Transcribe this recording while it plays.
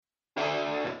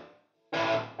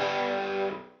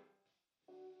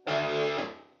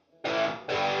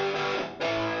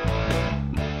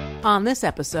On this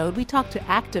episode, we talk to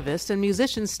activist and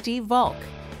musician Steve Valk.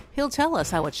 He'll tell us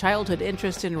how a childhood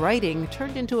interest in writing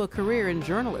turned into a career in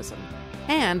journalism,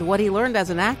 and what he learned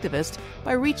as an activist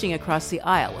by reaching across the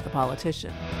aisle with a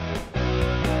politician.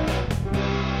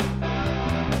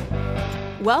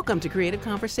 Welcome to Creative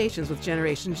Conversations with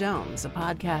Generation Jones, a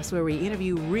podcast where we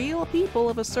interview real people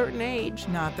of a certain age.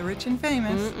 Not the rich and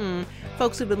famous.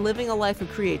 Folks who've been living a life of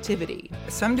creativity.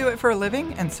 Some do it for a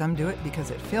living, and some do it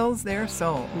because it fills their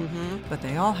soul. But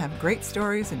they all have great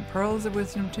stories and pearls of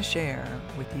wisdom to share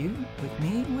with you, with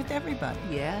me, with everybody.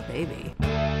 Yeah, baby.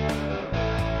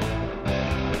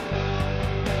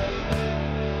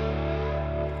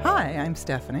 Hi, I'm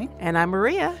Stephanie. And I'm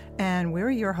Maria. And we're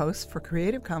your hosts for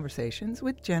Creative Conversations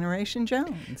with Generation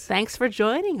Jones. Thanks for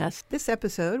joining us. This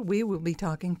episode, we will be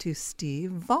talking to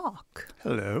Steve Valk.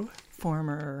 Hello.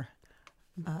 Former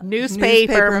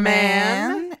Newspaper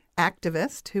man,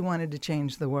 activist who wanted to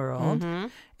change the world,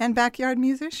 and backyard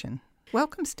musician.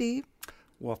 Welcome, Steve.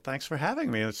 Well, thanks for having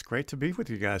me. It's great to be with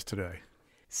you guys today.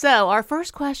 So our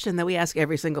first question that we ask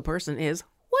every single person is,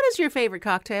 what is your favorite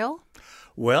cocktail?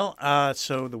 Well,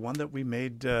 so the one that we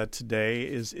made today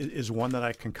is one that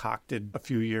I concocted a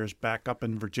few years back up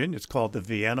in Virginia. It's called the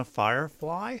Vienna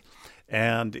Firefly,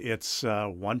 and it's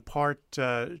 1 part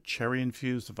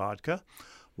cherry-infused vodka,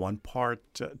 1 part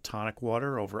tonic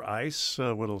water over ice,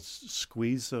 a little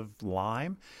squeeze of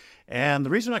lime. And the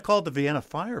reason I call it the Vienna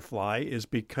Firefly is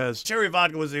because cherry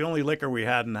vodka was the only liquor we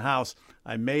had in the house.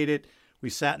 I made it. We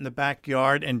sat in the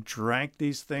backyard and drank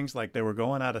these things like they were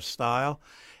going out of style.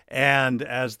 And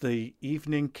as the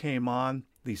evening came on,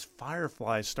 these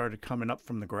fireflies started coming up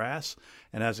from the grass.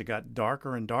 And as it got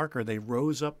darker and darker, they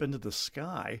rose up into the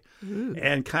sky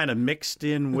and kind of mixed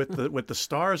in with the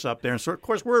stars up there. And so, of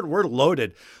course, we're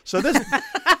loaded. So this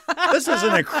is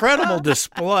an incredible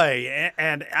display.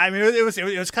 And I mean, it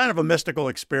was kind of a mystical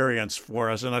experience for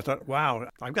us. And I thought, wow,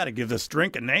 I've got to give this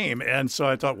drink a name. And so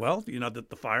I thought, well, you know, the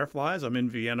fireflies, I'm in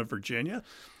Vienna, Virginia.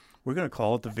 We're going to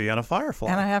call it the Vienna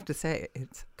Firefly. And I have to say,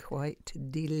 it's quite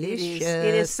delicious.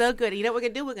 It is so good. You know what we're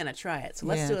going to do? We're going to try it. So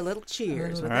let's do a little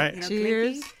cheers. All right. You know,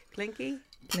 Cheers. Clinky.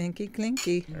 Clinky,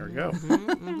 clinky. There we go.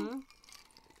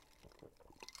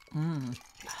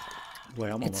 Boy,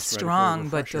 I'm It's almost ready for a strong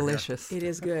but refresher here. delicious. It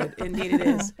is good. Indeed it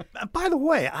is. By the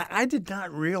way, I did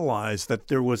not realize that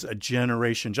there was a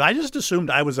generation. I just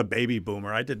assumed I was a baby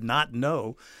boomer. I did not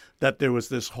know that there was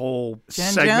this whole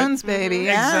Jen segment. Jones, baby.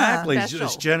 Yeah. Exactly, Special.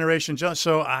 this Generation Jones.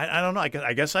 So I don't know.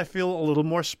 I guess I feel a little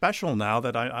more special now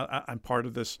that I'm part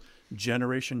of this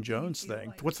Generation Jones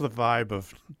thing. What's the vibe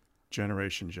of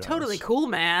Generation Jones? Totally cool,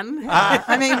 man.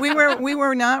 I mean, we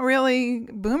were not really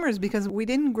boomers because we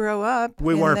didn't grow up.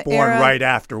 We in weren't the born era- right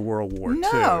after World War II.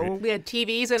 No. We had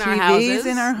TVs in our TVs houses.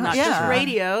 in our not yeah. just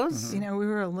radios. You know, we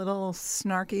were a little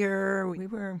snarkier. We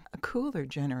were a cooler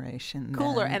generation.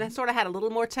 Cooler, then. and it sort of had a little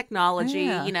more technology,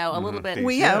 Yeah. you know, a little bit.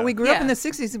 We grew up in Yeah. the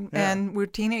 60s and we're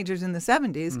teenagers in the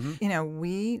 70s. You know,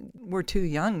 we were too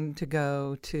young to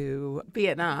go to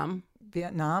Vietnam.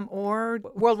 or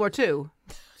World War II.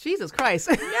 Jesus Christ.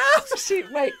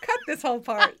 wait, cut this whole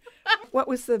part. What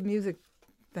was the music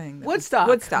thing? Woodstock.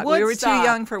 We were too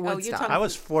young for Oh, you're Woodstock. talking- I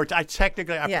was 14.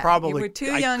 I You probably were too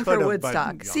I young could for have,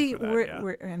 Woodstock. but See, young for that, we're, yeah.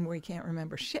 we're and we can't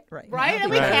remember shit right Right? now.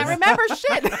 And we Right. can't remember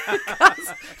shit.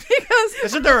 because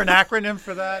Isn't there an acronym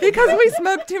for that? because we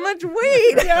smoked too much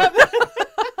weed.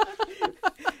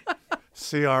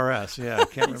 CRS, yeah, I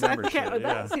can't remember shit.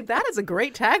 Yeah. See, that is a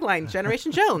great tagline,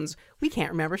 Generation Jones. We can't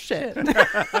remember shit.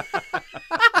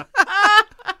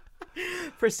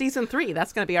 For season 3,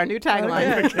 that's going to be our new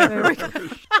tagline.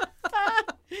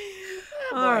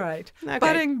 All right. Okay.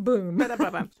 Budding boom.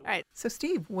 All right. So,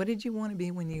 Steve, what did you want to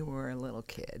be when you were a little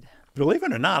kid? Believe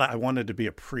it or not, I wanted to be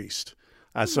a priest.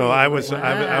 So I was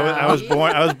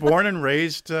born and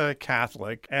raised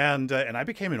Catholic, and I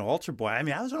became an altar boy. I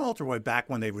mean, I was an altar boy back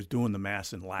when they was doing the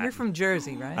mass in Latin. You're from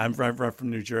Jersey, right? I'm from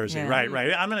New Jersey, Yeah.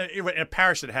 right. I'm in a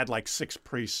parish that had like 6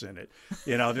 priests in it.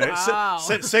 You know, Wow.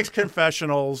 6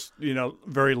 confessionals. You know,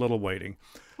 very little waiting,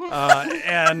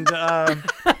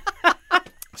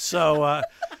 so.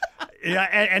 Yeah,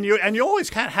 and you always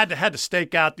kind of had to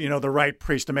stake out, you know, the right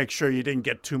priest to make sure you didn't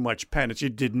get too much penance. You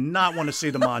did not want to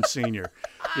see the Monsignor.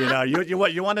 You know,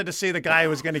 you wanted to see the guy who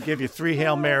was going to give you 3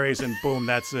 Hail Marys and boom,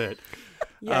 that's it.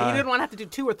 Yeah, you didn't want to have to do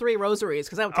 2 or 3 rosaries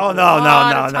because that would take Oh, a no.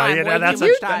 lot of time. Yeah, way that's too a-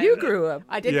 much time. You grew up.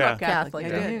 I did grow Yeah. up Catholic. Catholic, I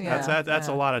did. didn't you? That's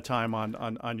a lot of time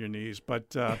on your knees,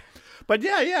 but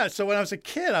yeah. So when I was a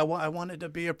kid, I wanted to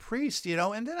be a priest, you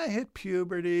know, and then I hit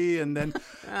puberty, and then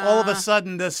all of a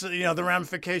sudden, this, you know, the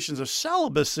ramifications of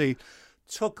celibacy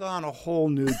took on a whole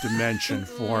new dimension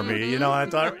for me. You know, I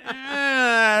thought,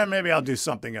 maybe I'll do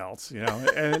something else,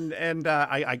 And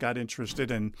I got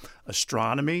interested in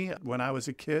astronomy when I was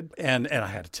a kid, and I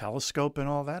had a telescope and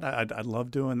all that. I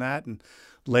loved doing that. And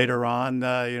later on,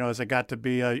 as I got to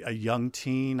be a young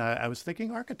teen, I was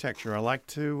thinking architecture. I like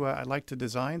to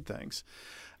design things.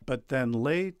 But then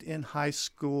late in high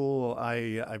school,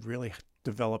 I really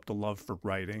developed a love for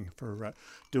writing, for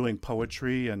doing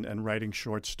poetry and writing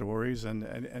short stories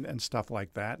and stuff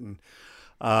like that. And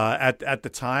at the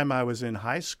time I was in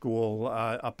high school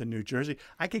up in New Jersey,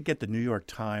 I could get the New York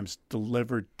Times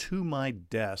delivered to my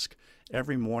desk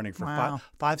every morning for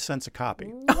 5 cents a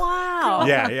copy. Wow.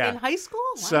 Yeah. In high school?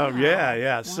 Wow. So,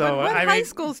 yeah. Wow. So, what high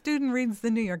school student reads the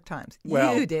New York Times?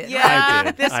 Well, you did. Yeah, I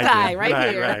did. this I guy did.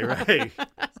 right here. Right.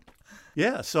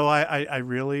 Yeah, so I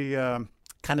really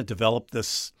kind of developed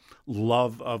this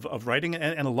love of writing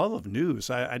and a love of news.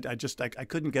 I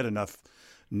couldn't get enough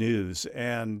news,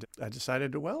 and I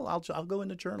decided, well, I'll go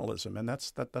into journalism, and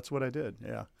that's what I did.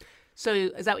 Yeah. So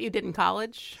is that what you did in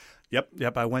college?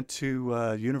 Yep. I went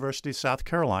to University of South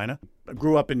Carolina. I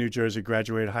grew up in New Jersey,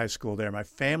 graduated high school there. My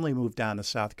family moved down to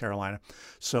South Carolina,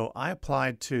 so I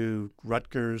applied to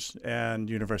Rutgers and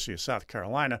University of South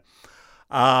Carolina.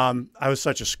 I was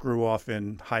such a screw off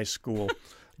in high school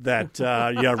that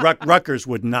Rutgers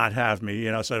would not have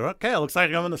me. So okay, it looks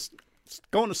like I'm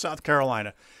going to South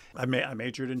Carolina. I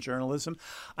majored in journalism.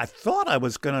 I thought I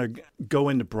was going to go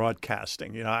into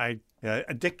broadcasting.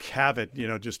 Dick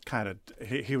Cavett, just kind of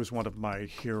he was one of my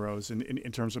heroes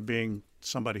in terms of being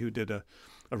somebody who did a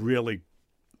really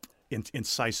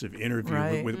incisive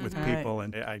interview with people,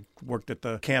 and I worked at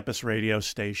the campus radio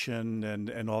station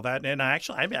and all that, and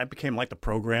I became like the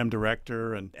program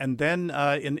director, and then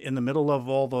in the middle of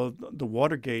all the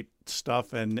Watergate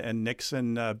stuff and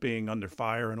Nixon being under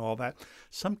fire and all that,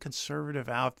 some conservative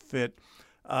outfit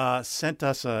sent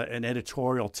us an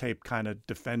editorial tape kind of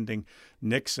defending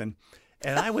Nixon,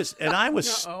 and I was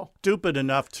stupid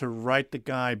enough to write the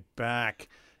guy back,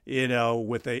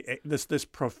 with this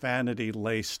profanity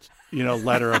laced,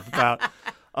 letter about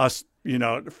us,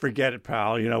 forget it,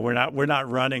 pal. We're not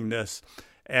running this,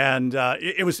 and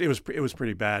it was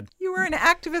pretty bad. You were an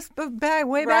activist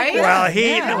way Right? back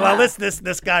then. Well,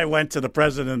 this guy went to the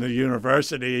president of the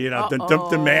university,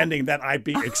 demanding that I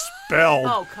be expelled.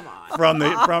 Oh, come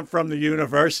on. from the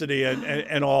university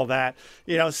and all that,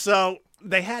 So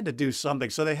they had to do something.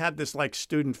 So they had this like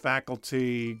student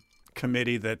faculty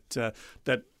committee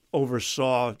that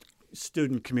oversaw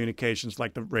student communications,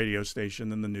 like the radio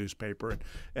station and the newspaper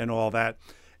and all that.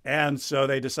 And so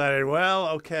they decided, well,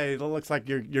 okay, it looks like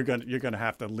you're gonna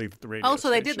have to leave the radio station. Oh, so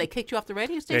they did. They kicked you off the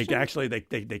radio station?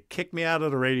 They kicked me out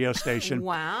of the radio station.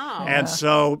 Wow. And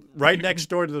so right next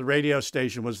door to the radio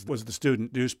station was the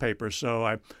student newspaper. So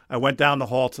I went down the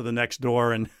hall to the next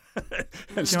door and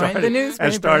started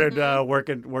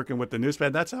working with the newspaper.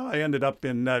 That's how I ended up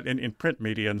in print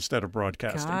media instead of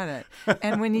broadcasting. Got it.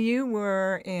 And when you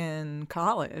were in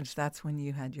college, that's when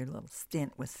you had your little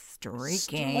stint with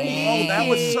streaking. Oh, that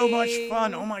was so much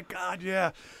fun! Oh my God,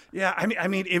 yeah. I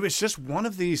mean, it was just one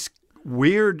of these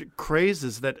weird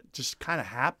crazes that just kind of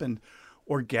happened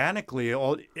organically.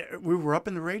 We were up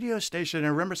in the radio station, and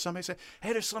I remember somebody saying,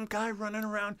 "Hey, there's some guy running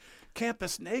around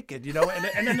campus naked,"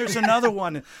 and then there's another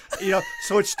one,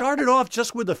 So it started off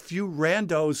just with a few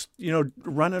randos,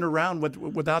 running around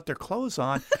without their clothes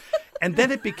on, and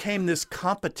then it became this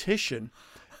competition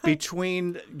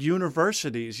between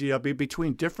universities,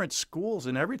 between different schools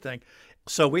and everything.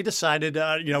 So we decided,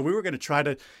 we were going to try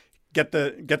to get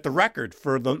the record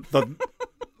for the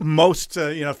most,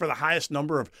 for the highest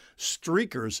number of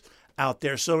streakers out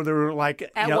there. So there were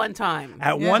like at one time,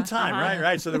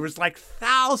 right. So there was like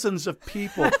thousands of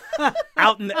people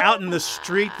out in the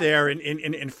street there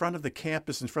in front of the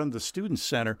campus, in front of the student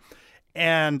center.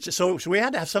 And so we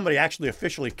had to have somebody actually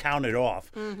officially count it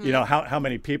off, how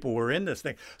many people were in this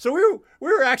thing. So we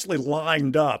were actually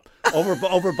lined up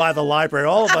over by the library.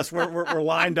 All of us were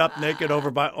lined up naked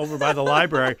over by the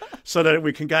library so that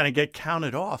we can kind of get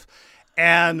counted off.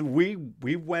 And we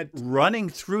went running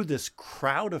through this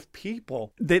crowd of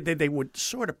people. They would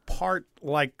sort of part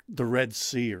like the Red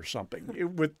Sea or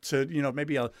something,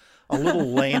 maybe a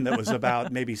little lane that was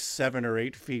about maybe 7 or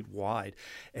 8 feet wide.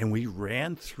 And we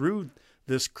ran through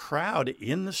this crowd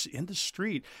in the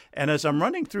street. And as I'm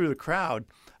running through the crowd,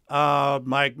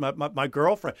 my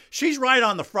girlfriend, she's right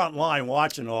on the front line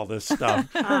watching all this stuff,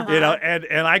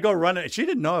 and I go running. She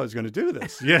didn't know I was going to do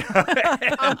this,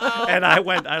 and I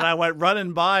went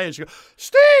running by, and she goes,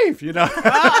 "Steve,"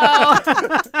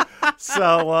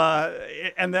 So,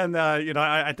 and then,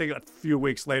 I think a few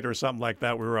weeks later or something like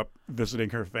that, we were up visiting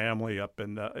her family up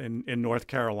in North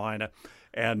Carolina.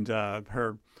 And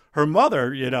her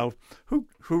mother, who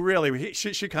really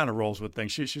she kind of rolls with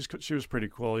things. She was pretty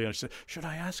cool. She said, "Should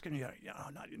I ask him?"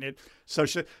 Not. So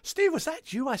she said, "Steve, was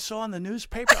that you I saw in the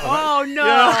newspaper?" Oh no,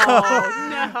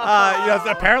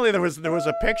 no. Apparently there was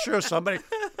a picture of somebody.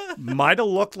 Might have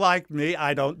looked like me.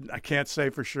 I can't say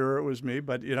for sure it was me,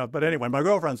 but But anyway, my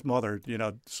girlfriend's mother,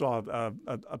 saw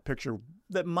a picture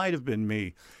that might have been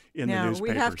me in the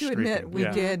newspaper. We have to admit we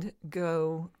did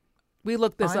go. We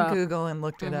looked this on up. Google and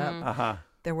looked it up. Uh-huh.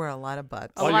 There were a lot of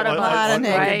butts. A lot of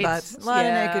naked right. butts. A lot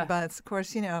of naked butts. Of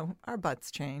course, our butts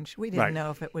change. We didn't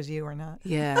know if it was you or not.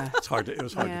 Yeah. It was hard to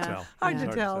tell. Hard to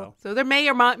tell. So there may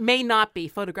or may not be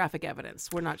photographic evidence.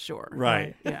 We're not sure.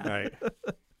 Right. Yeah. Right.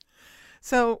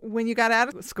 So when you got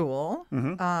out of school,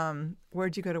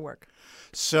 where'd you go to work?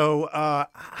 So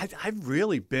I've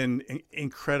really been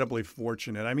incredibly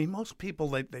fortunate. I mean, most people,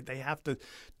 they have to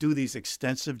do these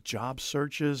extensive job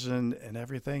searches and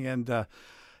everything. And,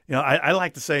 I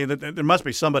like to say that there must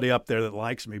be somebody up there that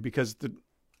likes me, because the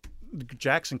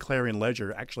Jackson Clarion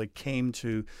Ledger actually came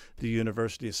to the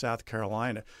University of South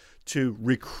Carolina to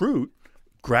recruit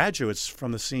graduates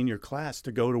from the senior class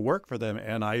to go to work for them.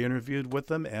 And I interviewed with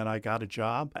them, and I got a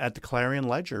job at the Clarion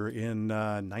Ledger in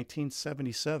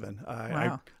 1977.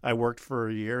 I worked for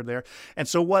a year there. And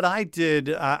so what I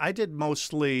did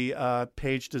mostly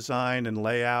page design and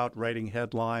layout, writing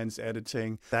headlines,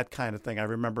 editing, that kind of thing. I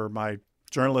remember my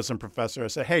journalism professor, I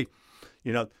said, "Hey,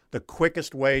 the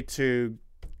quickest way to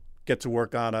get to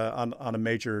work on a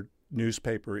major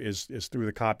newspaper is through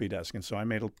the copy desk." And so I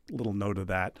made a little note of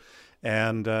that.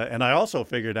 And I also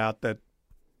figured out that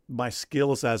my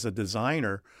skills as a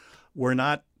designer were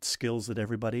not skills that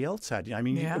everybody else had. I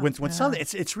mean, when something,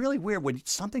 it's really weird when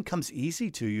something comes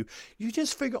easy to you, you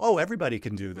just figure, oh, everybody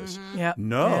can do this.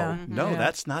 No,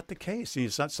 that's not the case.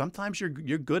 Sometimes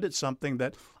you're good at something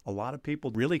that a lot of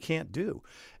people really can't do,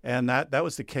 and that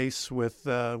was the case with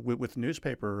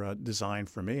newspaper design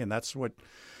for me, and that's what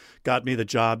got me the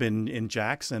job in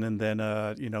Jackson. And then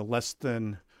less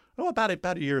than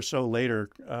about a year or so later,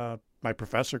 my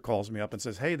professor calls me up and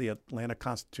says, "Hey, the Atlanta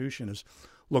Constitution is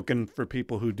looking for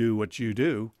people who do what you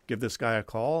do. Give this guy a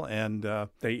call." And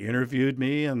they interviewed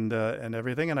me and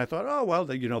everything. And I thought, oh well,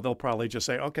 they'll probably just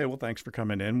say, "Okay, well, thanks for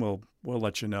coming in. We'll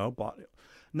let you know." But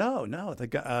no,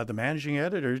 the managing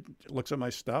editor looks at my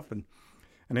stuff and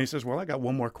he says, "Well, I got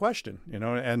one more question,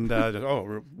 and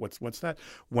oh, what's that?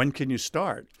 When can you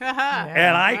start?"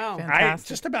 And I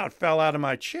just about fell out of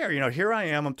my chair. Here I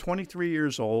am. I'm 23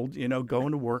 years old.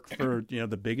 Going to work for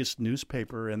the biggest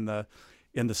newspaper in the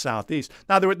Southeast.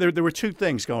 Now there were two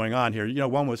things going on here.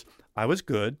 One was I was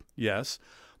good, yes.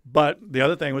 But the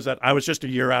other thing was that I was just a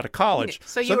year out of college.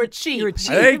 So you were cheap. You were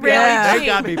cheap. They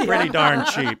got me pretty darn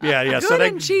cheap. Yeah. Good So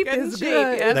and cheap is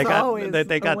good.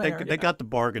 They got the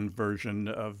bargain version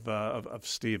of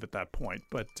Steve at that point.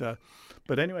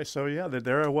 But anyway, so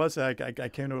there I was. I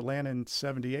came to Atlanta in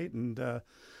 '78 and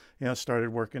started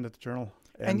working at the Journal.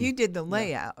 And you did the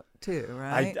layout too,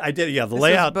 right? I did, the this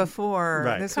layout. Was before,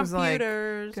 right. This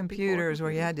computers, was like computers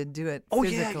where you had to do it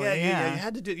physically. Yeah. You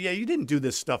had to do. Yeah, you didn't do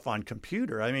this stuff on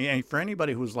computer. I mean, for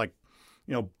anybody who's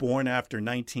born after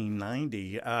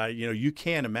 1990, you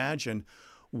can't imagine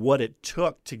what it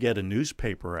took to get a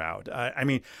newspaper out. I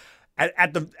mean,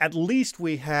 at least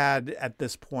we had at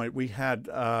this point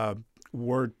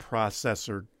word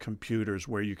processor computers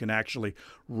where you can actually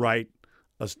write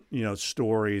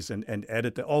stories and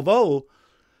edit them. Although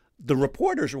the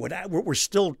reporters were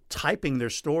still typing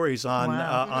their stories on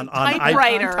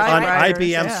typewriters. On IBM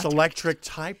yeah. Selectric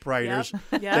typewriters.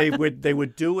 Yep. They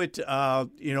would do it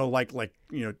like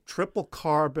triple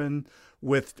carbon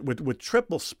with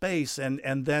triple space,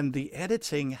 and then the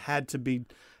editing had to be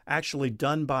actually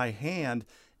done by hand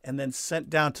and then sent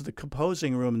down to the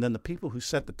composing room, and then the people who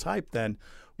set the type then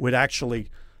would actually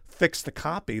fix the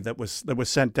copy that was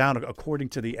sent down according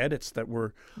to the edits that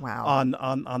were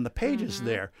on the pages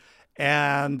there.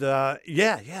 And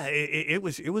it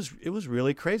was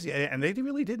really crazy. And they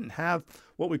really didn't have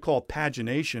what we call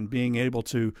pagination, being able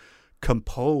to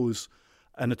compose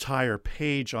an entire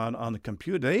page on the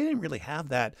computer. They didn't really have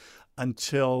that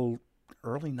until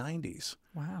early 90s.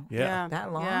 Wow. Yeah.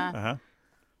 That long? Yeah. Uh-huh.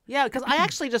 Yeah, because I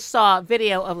actually just saw a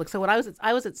video of so when I was at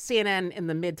CNN in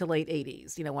the mid to late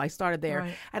 80s, when I started there,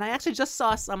 Right. and I actually just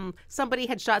saw somebody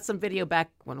had shot some video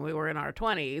back when we were in our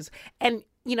 20s, and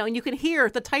and you can hear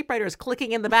the typewriters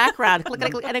clicking in the background, click,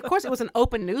 and of course it was an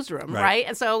open newsroom, right?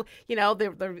 And so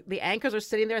the anchors are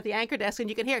sitting there at the anchor desk, and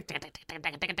you can hear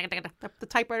the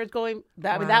typewriters going.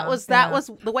 That was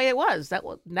the way it was.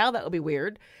 Now that would be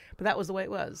weird. but that was the way it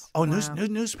was. Oh,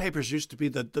 newspapers used to be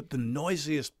the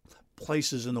noisiest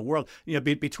places in the world.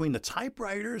 Between the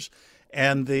typewriters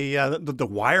and the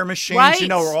wire machines, Right.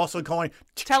 were also going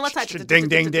Teletype. ding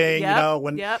ding ding,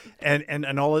 Yep.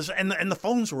 and all this, and the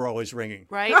phones were always ringing.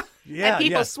 Right? Yeah, and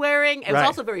people yeah. swearing. It was Right.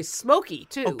 also very smoky,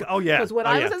 too. Oh, yeah. Because when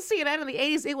Oh, I yeah. was at CNN in the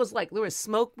 80s, it was like there was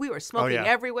smoke. We were smoking yeah.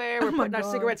 everywhere. We were putting our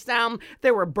God. cigarettes down.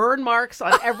 There were burn marks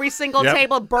on every single Yep.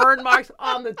 table. Burn marks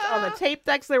on the tape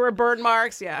decks. There were burn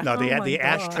marks. Yeah. No, the Oh, my God.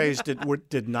 ashtrays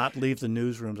did not leave the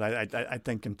newsrooms. I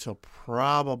think until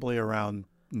probably around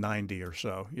 90 or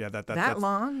so. Yeah, that's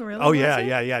long, really? Oh was yeah, it?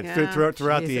 yeah. Yeah. Throughout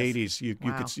the Jesus. 80s, you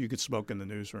Wow. could smoke in the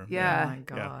newsroom. Yeah. Oh my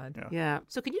God. Yeah. Yeah.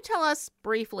 So can you tell us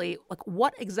briefly, like,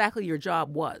 what exactly your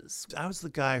job was? I was the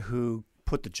guy who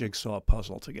put the jigsaw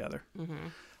puzzle together. Mm-hmm.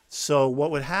 So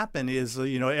what would happen is,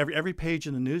 every page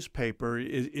in the newspaper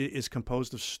is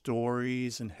composed of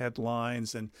stories and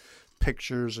headlines and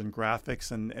pictures and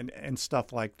graphics and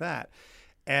stuff like that.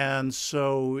 And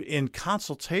so in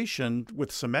consultation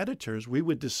with some editors, we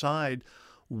would decide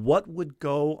what would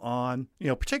go on,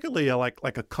 particularly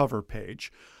like a cover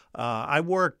page. I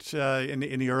worked in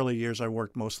the early years, I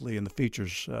worked mostly in the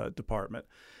features department.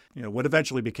 What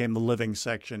eventually became the living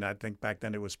section. I think back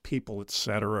then it was People,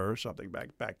 Etc. or something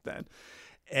back then.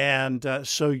 And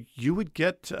so you would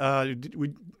get,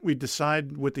 we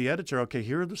decide with the editor, okay,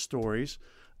 here are the stories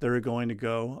that are going to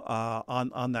go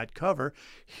on that cover.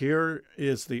 Here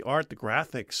is the art, the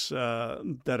graphics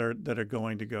that are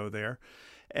going to go there.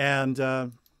 And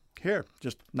here,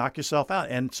 just knock yourself out.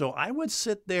 And so I would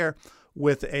sit there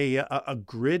with a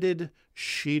gridded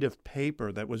sheet of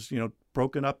paper that was,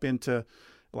 broken up into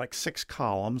like 6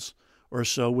 columns or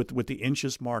so with the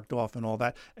inches marked off and all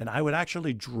that. And I would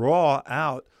actually draw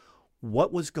out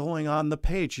what was going on the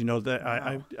page.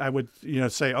 I would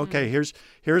say, okay, here's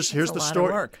the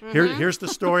story. Here's the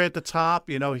story at the top.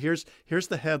 Here's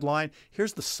the headline.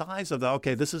 Here's the size of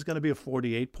okay, this is going to be a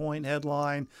 48-point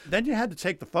headline. Then you had to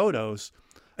take the photos.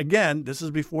 Again, this is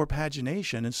before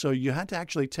pagination, and so you had to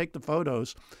actually take the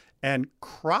photos and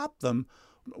crop them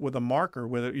with a marker,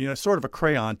 with sort of a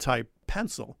crayon type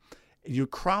pencil. You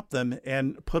crop them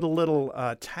and put a little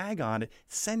tag on it,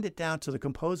 send it down to the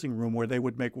composing room where they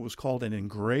would make what was called an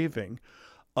engraving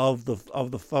of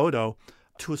the photo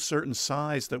to a certain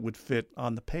size that would fit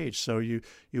on the page. So you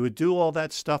would do all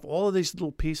that stuff. All of these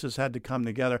little pieces had to come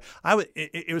together.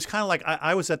 It was kind of like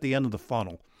I was at the end of the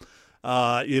funnel.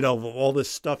 All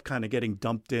this stuff kind of getting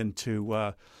dumped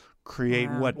into create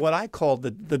what I call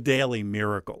the daily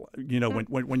miracle.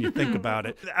 When you think about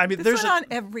it, I mean, This went on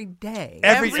every day.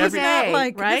 Every This was not day,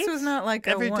 like right? This was not like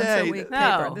Every a once day. a week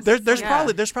No. paper. there's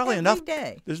probably every enough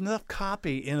day. There's enough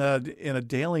copy in a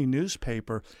daily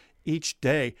newspaper each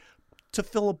day to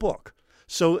fill a book.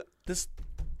 So this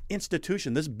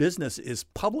institution, this business is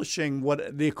publishing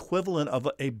what the equivalent of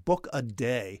a book a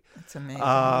day. It's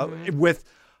amazing. With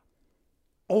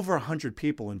over 100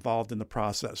 people involved in the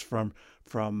process, from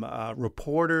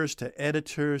reporters to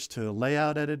editors to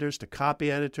layout editors to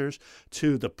copy editors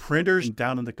to the printers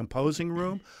down in the composing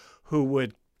room who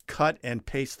would cut and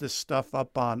paste this stuff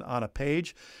up on a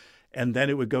page, and then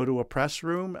it would go to a press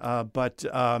room. But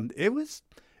it was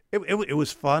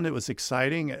fun. It was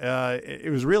exciting.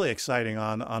 It was really exciting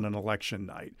on an election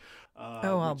night.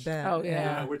 I'll bet. Oh,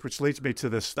 yeah. Which leads me to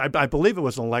this. I believe it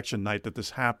was an election night that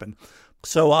this happened.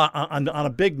 So on a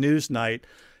big news night,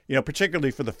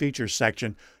 particularly for the features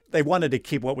section, they wanted to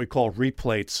keep what we call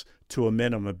replates to a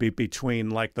minimum between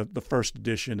like the first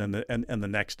edition and the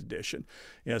next edition.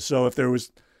 So if there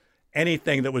was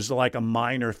anything that was like a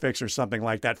minor fix or something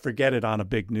like that, forget it on a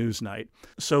big news night.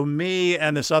 So me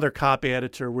and this other copy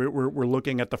editor, we're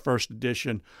looking at the first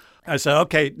edition. I said,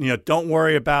 okay, don't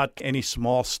worry about any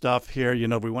small stuff here.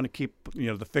 We want to keep,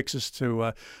 the fixes to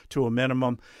a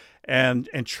minimum. And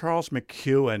Charles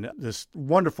McEwen, this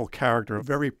wonderful character,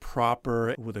 very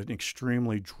proper, with an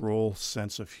extremely droll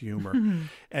sense of humor.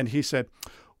 And he said,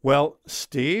 well,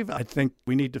 Steve, I think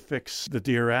we need to fix the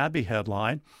Dear Abby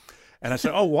headline. And I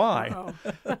said, oh, why?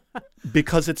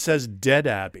 Because it says Dead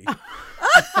Abby.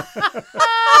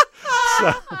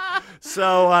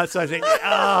 So I think,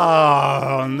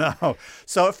 oh no.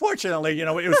 So fortunately, it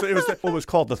was what was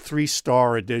called the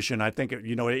 3-star edition. I think it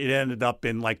ended up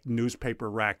in like newspaper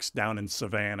racks down in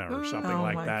Savannah or something Oh,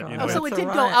 like my that. God. So it That's did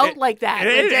all go right. out like that.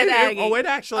 It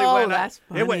actually went. That's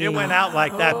It funny. went out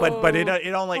like that, but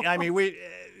it only. I mean,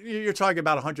 you're talking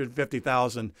about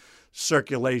 150,000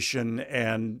 circulation,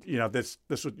 and this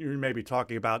you may be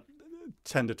talking about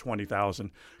 10 to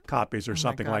 20,000 copies or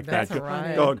something God, like that's that a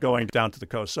riot. going down to the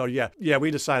coast. So yeah,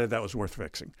 we decided that was worth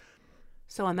fixing.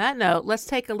 So on that note, let's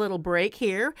take a little break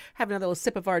here, have another little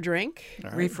sip of our drink.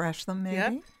 Right. Refresh them, maybe.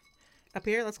 Yep. Up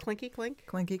here, let's clinky clink.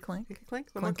 Clinky clink. Clinky clink.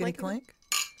 One more Clinkety clink. clink.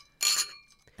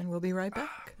 And we'll be right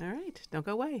back. All right, don't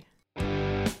go away.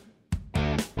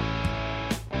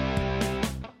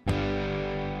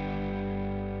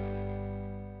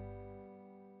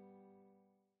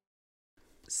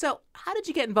 So, how did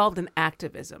you get involved in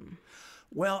activism?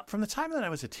 Well, from the time that I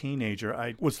was a teenager,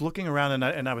 I was looking around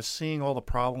and I was seeing all the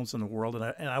problems in the world,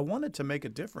 and I wanted to make a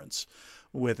difference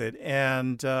with it.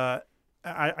 And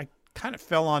I kind of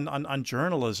fell on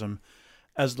journalism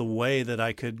as the way that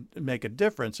I could make a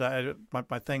difference.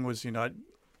 My thing was,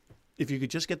 if you could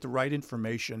just get the right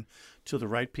information to the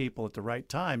right people at the right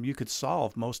time, you could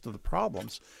solve most of the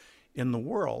problems in the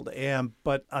world.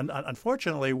 But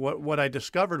unfortunately, what I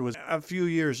discovered was a few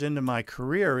years into my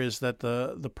career is that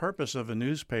the purpose of a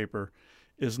newspaper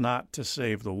is not to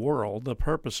save the world. The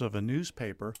purpose of a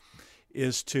newspaper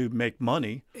is to make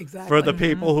money for the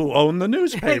people who own the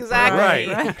newspaper.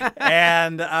 Exactly. Right.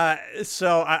 And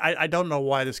so I don't know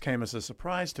why this came as a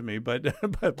surprise to me, but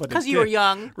Because you were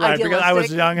young, right? idealistic. Because I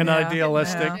was young and Yeah.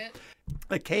 idealistic. Yeah.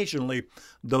 Occasionally,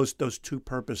 those two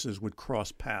purposes would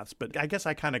cross paths, but I guess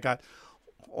I kind of got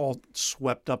all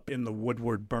swept up in the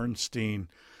Woodward Bernstein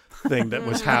thing that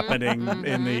was happening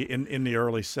in the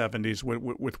early 70s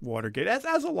with Watergate,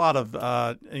 as a lot of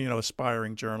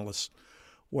aspiring journalists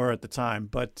were at the time.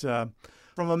 But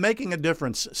from a making a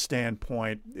difference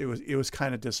standpoint, it was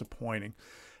kind of disappointing.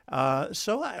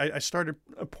 So I started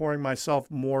pouring myself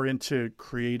more into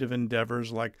creative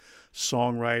endeavors like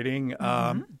songwriting.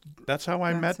 That's how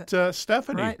I met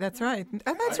Stephanie. Right, that's right.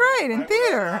 That's right, in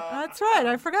theater. That's right.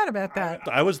 I forgot about that.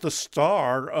 I was the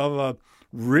star of a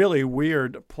really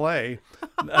weird play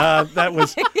that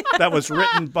was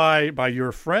written by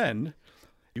your friend.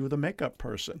 You were the makeup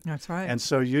person. That's right. And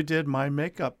so you did my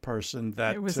makeup person.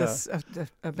 That It was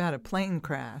about a plane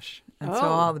crash. And so Oh.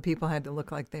 all the people had to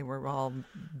look like they were all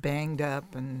banged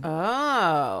up and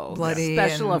Oh, bloody.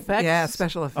 special and, effects. Yeah,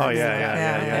 special effects. Oh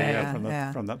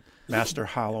yeah. From the Master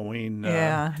Halloween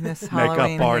Miss makeup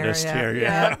Halloween artist here. here.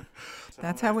 Yeah.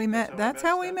 That's how we met. That's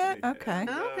how we met. Okay.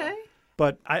 Okay.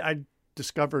 But I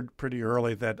discovered pretty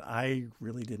early that I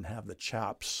really didn't have the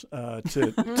chops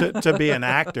to be an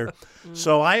actor.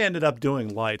 So I ended up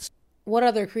doing lights. What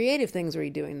other creative things were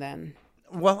you doing then?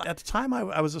 Well, at the time,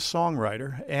 I was a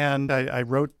songwriter, and I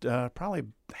wrote probably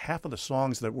half of the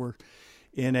songs that were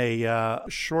in a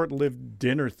short-lived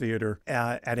dinner theater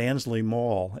at Ansley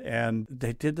Mall. And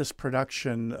they did this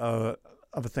production of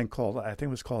a thing called, I think it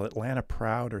was called Atlanta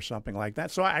Proud or something like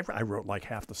that. So I wrote like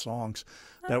half the songs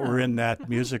that were in that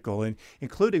musical,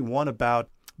 including one about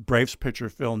Braves pitcher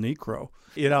Phil Necro.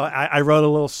 I wrote a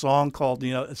little song called,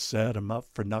 Set him up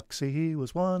for Nuxie, he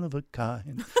was one of a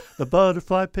kind. The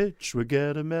butterfly pitch would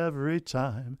get him every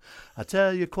time. I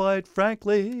tell you quite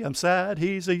frankly, I'm sad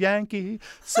he's a Yankee.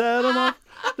 Set him up,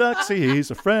 Nuxie, he's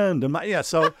a friend of mine. Yeah,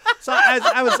 so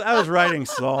I was writing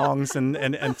songs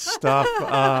and stuff.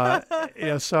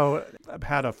 So I've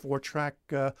had a 4-track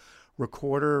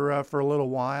recorder for a little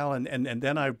while, and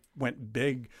then I went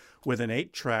big with an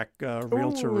 8-track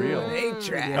reel-to-reel.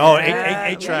 8-track. Oh,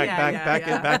 8-track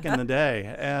Yeah. back in the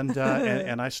day,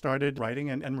 and I started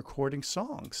writing and recording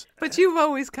songs. But you've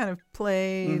always kind of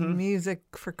played music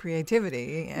for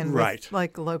creativity and Right. with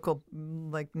like local,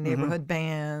 like neighborhood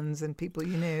bands and people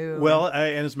you knew. Well,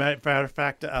 and as a matter of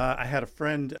fact, I had a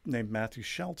friend named Matthew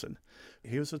Shelton.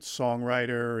 He was a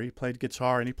songwriter. He played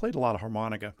guitar and he played a lot of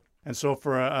harmonica. And so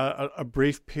for a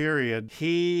brief period,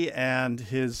 he and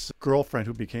his girlfriend,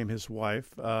 who became his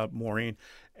wife, Maureen,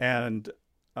 and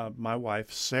my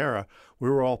wife, Sarah, we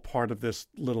were all part of this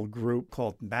little group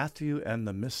called Matthew and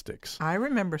the Mystics. I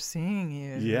remember seeing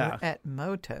you Yeah. at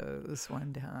Moto's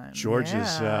one time.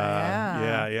 George's,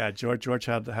 yeah. George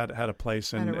had a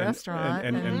place At a restaurant.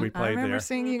 and we I played remember there.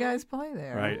 seing you guys play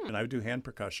there. Right, and I would do hand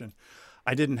percussion.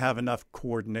 I didn't have enough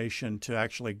coordination to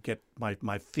actually get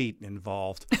my feet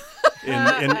involved in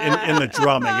the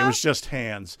drumming. It was just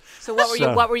hands. So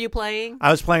what were you playing?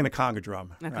 I was playing the conga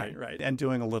drum, Okay. right, and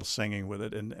doing a little singing with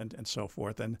it and so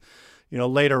forth. And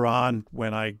later on,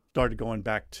 when I started going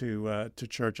back to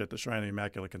church at the Shrine of the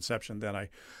Immaculate Conception, then I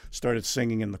started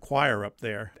singing in the choir up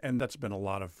there, and that's been a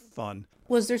lot of fun.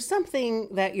 Was there something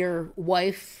that your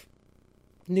wife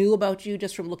knew about you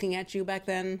just from looking at you back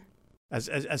then?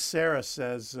 As Sarah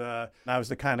says, I was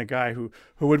the kind of guy who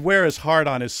would wear his heart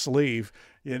on his sleeve,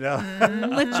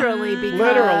 Literally, because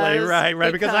Literally,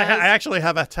 right. Because I actually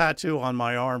have a tattoo on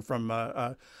my arm from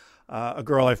a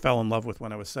girl I fell in love with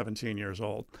when I was 17 years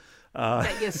old.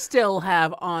 That you still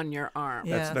have on your arm.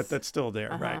 Yes. That's still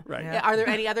there, right? Yeah. Are there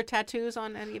any other tattoos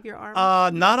on any of your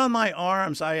arms? Not on my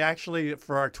arms. I actually,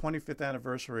 for our 25th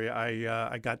anniversary,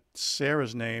 I got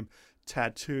Sarah's name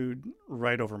tattooed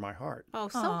right over my heart. Oh,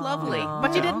 so lovely.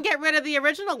 But you didn't get rid of the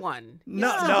original one. No.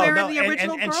 The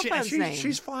original girlfriend's name.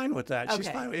 She's fine with that. She's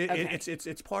Okay, fine. okay.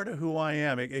 It's part of who I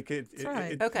am. That's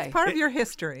right. Okay. It's part of your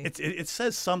history. It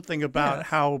says something about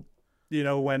how,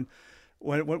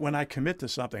 when I commit to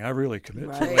something, I really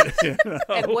commit to it. You know?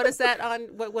 And what is that on?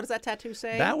 What does that tattoo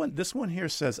say? This one here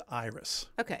says iris.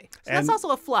 Okay, so And that's also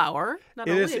a flower. Not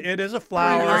It only is a Your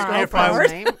flower.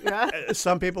 girlfriend's name. Yeah.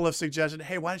 Some people have suggested,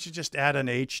 hey, why don't you just add an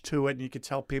H to it, and you could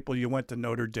tell people you went to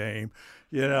Notre Dame.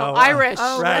 You know, Irish.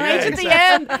 right, H yeah, at the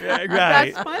end. Yeah,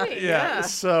 right. That's funny. Yeah.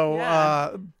 So,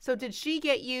 Yeah. So did she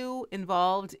get you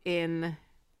involved in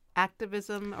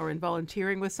activism or in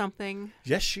volunteering with something?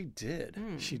 yes, she did.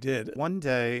 She did. One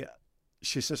day,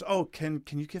 she says, "Oh, can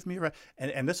you give me a ride?"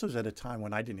 And this was at a time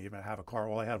when I didn't even have a car.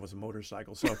 All I had was a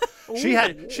motorcycle. So she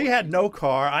had no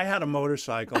car. I had a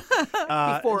motorcycle.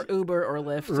 Before Uber or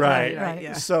Lyft. Right.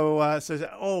 Yeah. So says,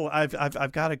 "Oh,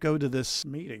 I've got to go to this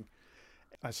meeting."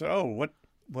 I said, "Oh,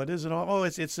 what is it all?" "Oh,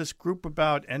 it's this group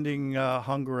about ending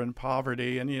hunger and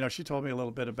poverty." And she told me a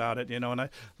little bit about it. And I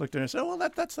looked at her and said, "Oh, well,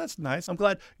 that's nice. I'm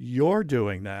glad you're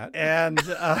doing that." And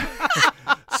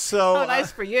so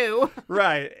Nice for you.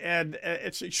 right. And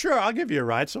it's sure I'll give you a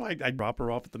ride. So I drop her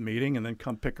off at the meeting and then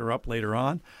come pick her up later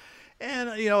on. And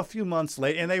a few months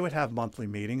later, and they would have monthly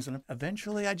meetings. And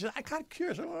eventually, I got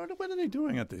curious. What are they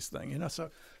doing at this thing? So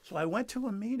I went to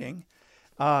a meeting.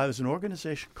 There's an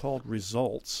organization called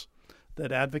Results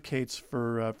that advocates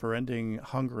for ending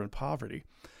hunger and poverty.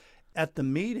 At the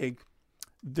meeting,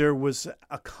 there was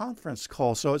a conference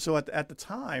call. So at the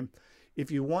time,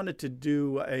 if you wanted to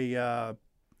do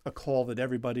a call that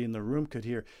everybody in the room could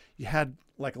hear, you had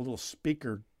like a little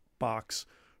speaker box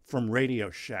from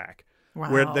Radio Shack.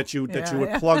 Wow. That you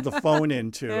would plug the phone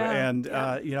into, and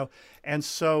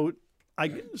so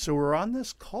we're on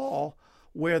this call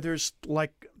where there's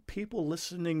like people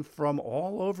listening from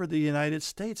all over the United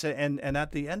States, and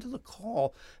at the end of the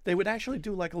call, they would actually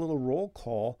do like a little roll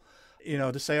call,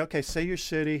 to say, okay, say your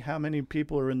city, how many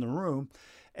people are in the room,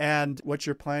 and what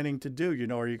you're planning to do.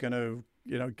 Are you going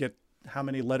to, get how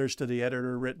many letters to the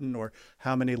editor written, or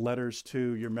how many letters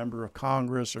to your member of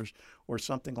Congress, or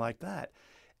something like that.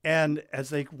 And as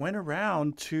they went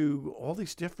around to all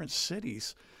these different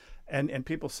cities and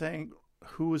people saying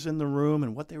who was in the room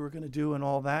and what they were going to do and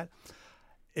all that,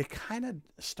 it kind of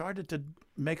started to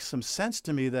make some sense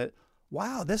to me that,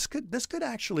 wow, this could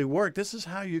actually work. This is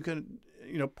how you can,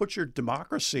 put your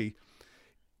democracy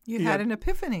You had an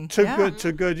epiphany.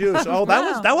 To good use. Oh,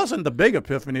 that wasn't the big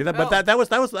epiphany, but that was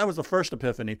the first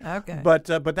epiphany. Okay. But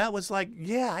that was like,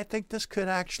 yeah, I think this could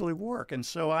actually work, and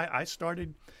so I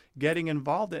started getting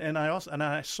involved, and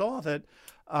I saw that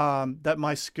that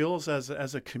my skills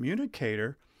as a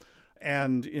communicator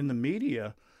and in the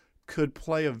media could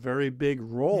play a very big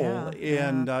role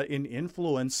in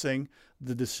influencing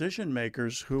the decision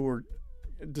makers who were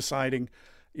deciding,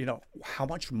 how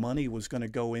much money was going to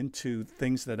go into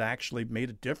things that actually made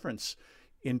a difference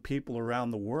in people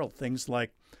around the world. Things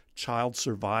like child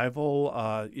survival,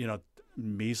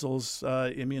 measles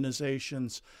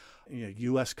immunizations,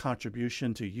 U.S.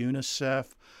 contribution to UNICEF,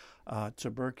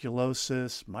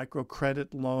 tuberculosis,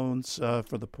 microcredit loans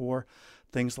for the poor,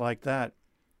 things like that.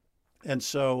 And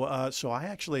so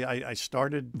I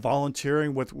started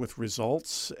volunteering with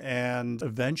Results, and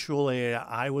eventually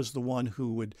I was the one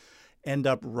who would end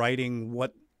up writing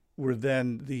what were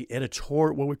then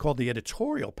what we call the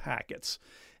editorial packets.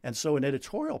 And so an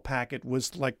editorial packet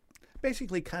was like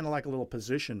basically kind of like a little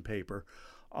position paper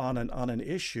on an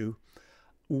issue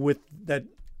that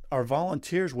our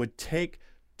volunteers would take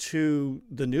to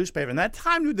the newspaper. And that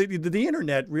time, the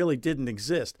internet really didn't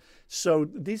exist. So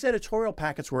these editorial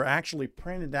packets were actually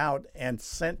printed out and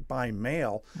sent by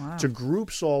mail to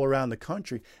groups all around the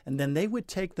country. And then they would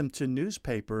take them to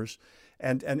newspapers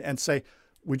and say,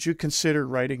 would you consider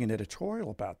writing an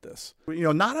editorial about this?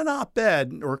 Not an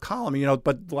op-ed or a column,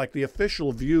 but like the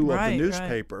official view of the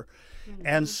newspaper. Right.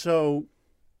 And so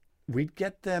we'd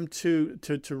get them to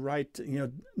write,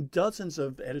 dozens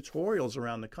of editorials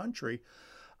around the country,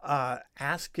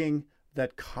 asking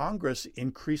that Congress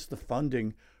increase the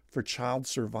funding for child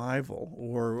survival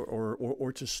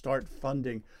or to start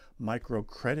funding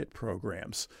microcredit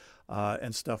programs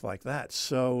and stuff like that.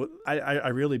 So I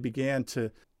really began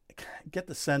to get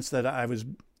the sense that I was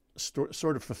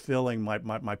sort of fulfilling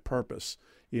my purpose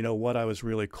what I was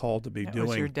really called to be That doing.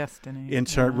 was your destiny.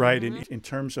 Right, in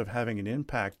terms of having an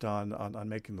impact on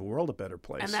making the world a better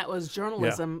place. And that was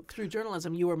journalism. Through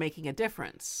journalism, you were making a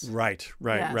difference. Right.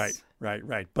 Yes.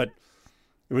 But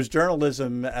it was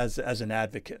journalism as an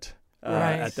advocate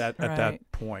at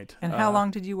that point. And how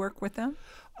long did you work with them?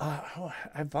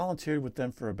 I volunteered with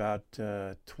them for about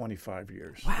 25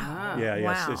 years. Wow.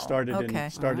 It started Okay.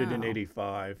 in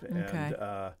 '85,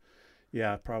 Okay.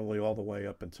 and probably all the way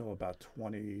up until about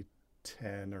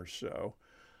 2010 or so.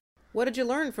 What did you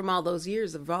learn from all those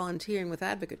years of volunteering with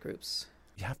advocate groups?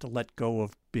 You have to let go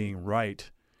of being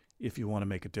right if you want to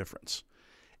make a difference.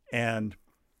 And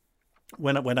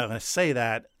when I say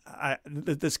that,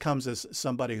 this comes as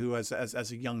somebody who, as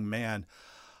a young man,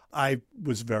 I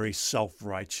was very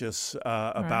self-righteous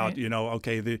about, these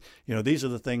are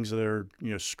the things that are,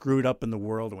 screwed up in the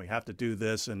world, and we have to do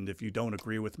this. And if you don't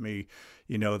agree with me,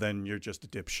 then you're just a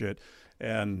dipshit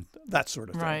and that sort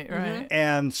of thing. Right. Mm-hmm.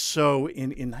 And so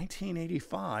in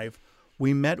 1985,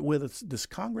 we met with this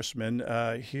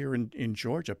congressman here in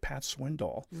Georgia, Pat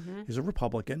Swindoll. Mm-hmm. He's a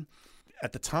Republican.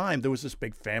 At the time, there was this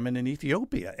big famine in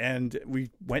Ethiopia, and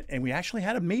we went and we actually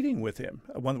had a meeting with him,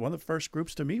 one of the first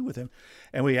groups to meet with him,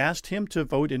 and we asked him to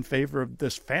vote in favor of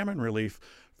this famine relief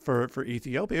for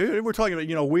Ethiopia. We're talking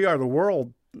about, we are the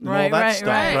world and all that stuff,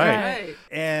 right.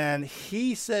 And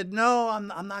he said, no,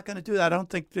 I'm not going to do that. I don't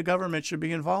think the government should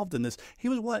be involved in this.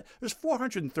 There's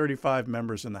 435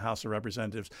 members in the House of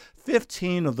Representatives.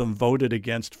 15 of them voted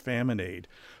against famine aid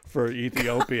for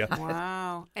Ethiopia.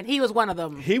 Wow. And he was one of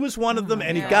them. He was one of them,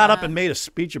 and he got up and made a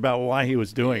speech about why he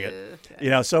was doing it.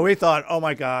 Okay. So we thought, oh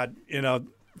my God,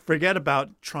 forget about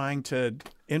trying to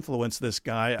influence this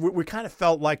guy. We kind of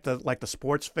felt like the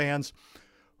sports fans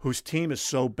whose team is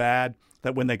so bad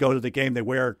that when they go to the game, they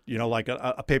wear, like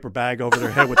a paper bag over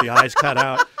their head with the eyes cut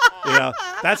out.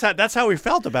 That's how we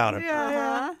felt about him.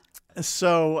 Uh-huh.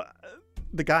 So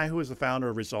the guy who was the founder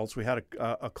of Results, we had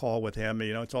a call with him.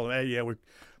 Told him, hey, we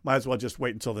might as well just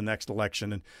wait until the next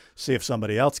election and see if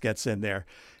somebody else gets in there.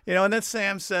 And then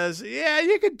Sam says, yeah,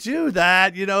 you could do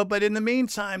that, but in the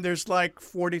meantime, there's like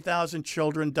 40,000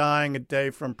 children dying a day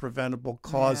from preventable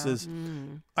causes. Yeah.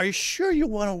 Mm. Are you sure you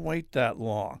want to wait that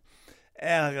long?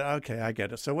 And I go, okay, I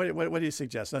get it. So what do you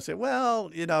suggest? And I said,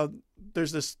 well,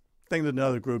 there's this thing that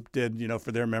another group did,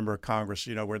 for their member of Congress,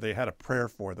 where they had a prayer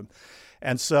for them.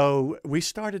 And so we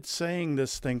started saying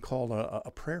this thing called a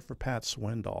prayer for Pat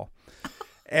Swindoll.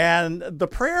 And the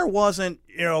prayer wasn't,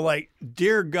 like,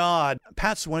 dear God,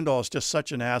 Pat Swindoll is just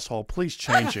such an asshole. Please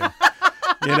change him.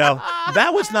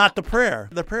 That was not the prayer.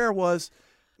 The prayer was,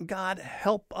 God,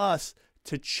 help us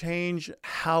to change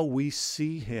how we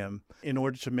see him in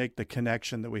order to make the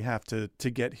connection that we have to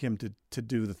get him to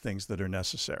do the things that are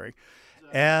necessary.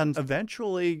 And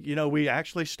eventually, we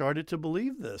actually started to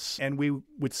believe this. And we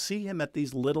would see him at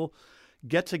these little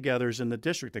get-togethers in the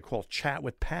district they call Chat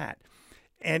with Pat.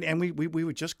 And we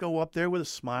would just go up there with a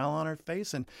smile on our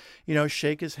face and,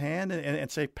 shake his hand and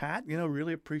say, Pat,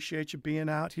 really appreciate you being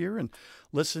out here and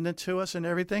listening to us and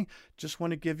everything. Just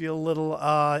want to give you a little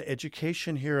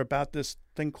education here about this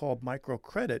thing called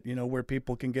microcredit, where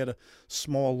people can get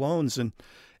small loans and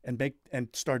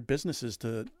start businesses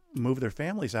to move their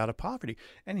families out of poverty.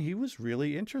 And he was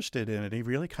really interested in it. He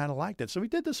really kind of liked it. So we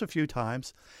did this a few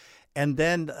times. And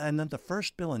then the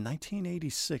first bill in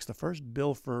 1986, the first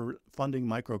bill for funding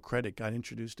microcredit got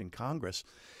introduced in Congress.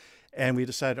 And we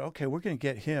decided, okay, we're going to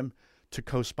get him to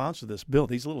co-sponsor this bill.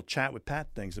 These little Chat with Pat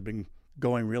things have been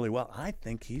going really well. I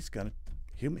think he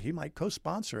might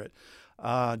co-sponsor it.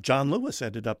 John Lewis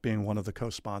ended up being one of the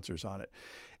co-sponsors on it.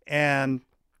 And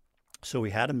so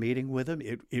we had a meeting with him.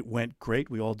 It went great.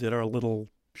 We all did our little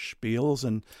spiels,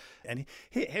 and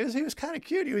he was kind of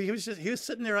cute. He was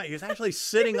sitting there. He was actually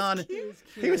sitting on.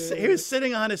 He was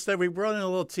sitting on his. We brought in a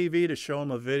little TV to show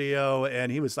him a video,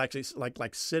 and he was actually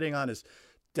like sitting on his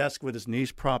desk with his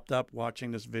knees propped up,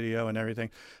 watching this video and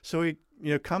everything. So we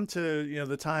come to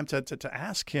the time to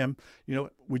ask him,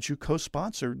 would you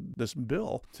co-sponsor this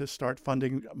bill to start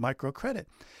funding microcredit?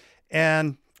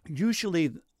 And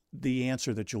usually the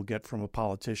answer that you'll get from a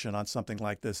politician on something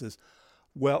like this is,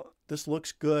 well, this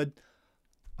looks good.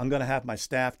 I'm going to have my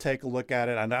staff take a look at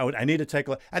it. I need to take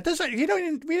a look. At this, we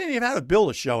didn't even have a bill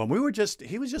to show him.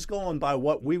 He was just going by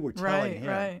what we were telling him.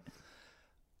 Right.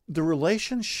 The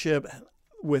relationship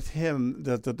with him,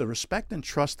 the respect and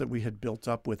trust that we had built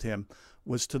up with him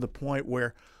was to the point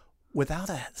where, without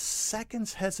a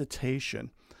second's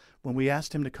hesitation, when we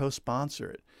asked him to co-sponsor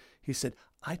it, he said,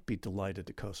 I'd be delighted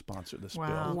to co-sponsor this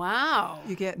Wow. bill. Wow.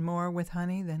 You get more with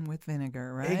honey than with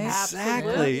vinegar, right?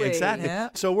 Exactly, exactly. Yeah.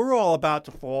 So we're all about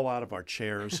to fall out of our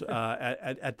chairs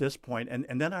at this point.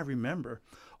 And then I remember,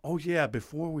 oh, yeah,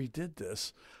 before we did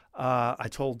this, I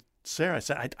told Sarah, I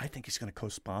said, I think he's going to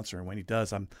co-sponsor. And when he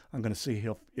does, I'm going to see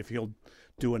if he'll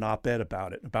do an op-ed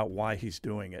about it, about why he's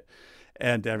doing it.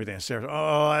 And everything. And Sarah said,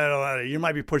 oh, I don't know. You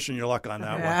might be pushing your luck on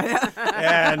that one.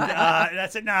 And I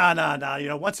said, no. You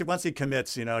know, once he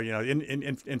commits,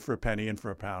 in for a penny, in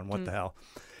for a pound. What the hell?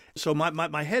 So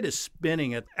my head is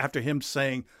spinning after him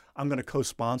saying, I'm going to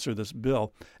co-sponsor this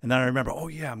bill. And then I remember, oh,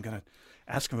 yeah, I'm going to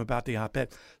ask him about the op-ed.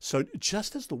 So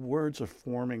just as the words are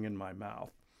forming in my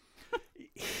mouth,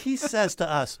 he says to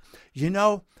us,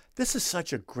 this is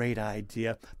such a great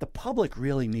idea. The public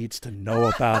really needs to know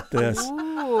about this.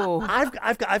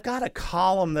 I've got a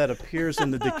column that appears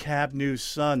in the DeKalb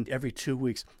News-Sun every 2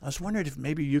 weeks. I was wondering if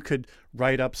maybe you could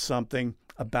write up something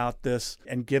about this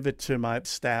and give it to my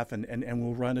staff, and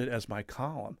we'll run it as my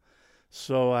column.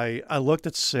 So I looked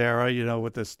at Sarah,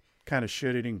 with this kind of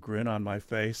shit-eating grin on my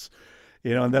face.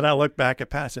 And then I looked back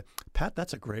at Pat and said, Pat,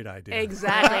 that's a great idea.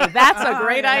 Exactly. That's a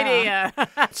great idea.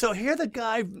 So here the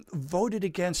guy voted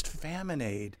against famine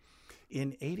aid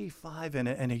in 85,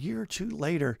 and a year or two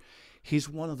later, he's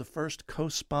one of the first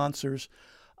co-sponsors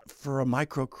for a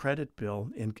microcredit bill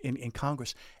in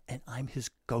Congress, and I'm his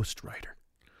ghostwriter.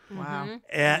 Wow.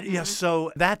 And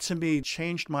so that to me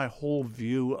changed my whole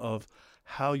view of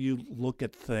how you look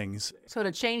at things. So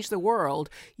to change the world,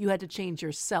 you had to change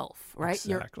yourself, right?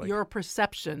 Exactly. Your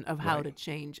perception of how to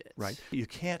change it. Right. You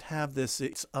can't have this,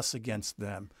 it's us against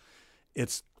them.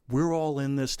 We're all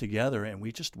in this together, and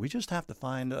we just have to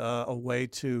find a way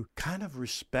to kind of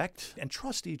respect and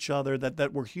trust each other,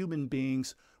 that we're human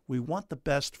beings. We want the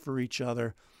best for each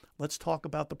other. Let's talk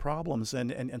about the problems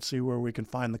and see where we can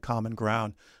find the common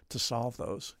ground to solve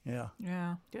those. Yeah.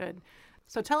 Yeah. Good.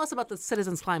 So tell us about the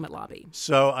Citizens Climate Lobby.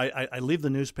 So I leave the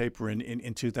newspaper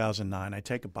in 2009. I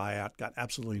take a buyout, got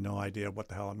absolutely no idea what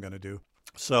the hell I'm going to do.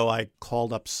 So I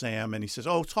called up Sam, and he says,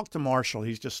 oh, talk to Marshall.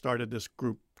 He's just started this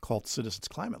group called Citizens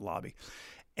Climate Lobby.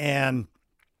 And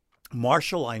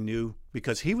Marshall I knew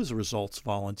because he was a results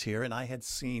volunteer, and I had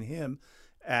seen him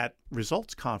at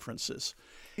results conferences.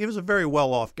 He was a very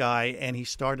well-off guy, and he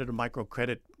started a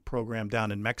microcredit program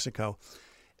down in Mexico.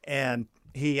 And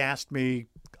he asked me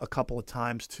a couple of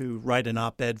times to write an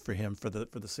op-ed for him for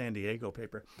the San Diego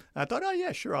paper. And I thought, oh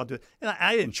yeah, sure, I'll do it. And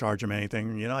I didn't charge him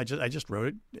anything, I just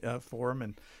wrote it for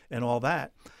him and all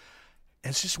that.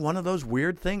 And it's just one of those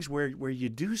weird things where you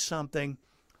do something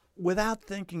without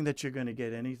thinking that you're going to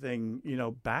get anything,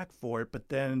 back for it. But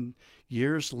then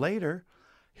years later,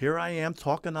 here I am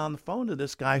talking on the phone to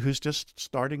this guy who's just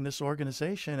starting this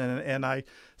organization, and I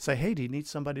say, hey, do you need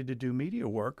somebody to do media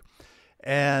work?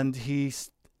 And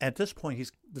at this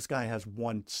point, this guy has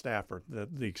one staffer,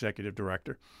 the executive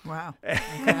director. Wow.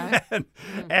 Okay.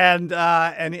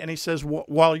 and he says,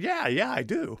 well, yeah, I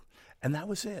do. And that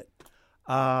was it.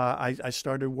 I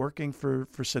started working for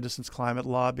Citizens Climate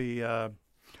Lobby.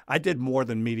 I did more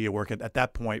than media work. At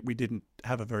that point, we didn't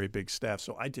have a very big staff,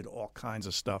 so I did all kinds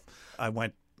of stuff. I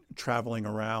went traveling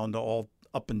around all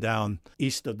up and down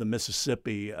east of the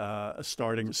Mississippi,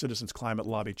 starting Citizens Climate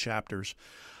Lobby chapters.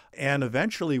 And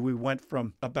eventually we went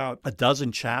from about a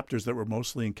dozen chapters that were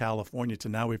mostly in California to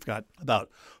now we've got about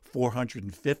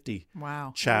 450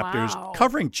 chapters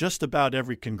covering just about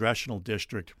every congressional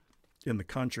district in the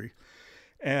country.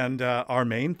 And our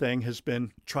main thing has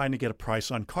been trying to get a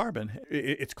price on carbon.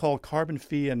 It's called carbon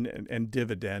fee and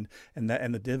dividend. And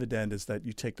the dividend is that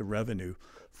you take the revenue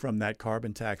from that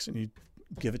carbon tax and you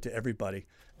give it to everybody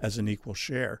as an equal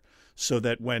share, so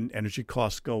that when energy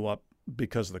costs go up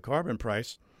because of the carbon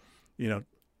price,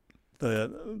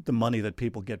 the money that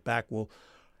people get back will,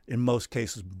 in most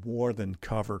cases, more than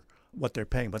cover what they're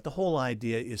paying. But the whole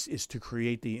idea is to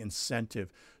create the incentive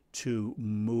to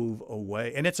move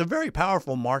away. And it's a very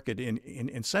powerful market in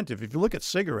incentive. If you look at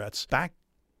cigarettes, back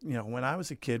when I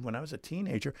was a kid, when I was a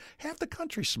teenager, half the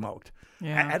country smoked.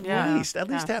 At least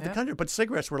half the country. But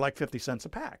cigarettes were like 50 cents a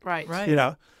pack. Right.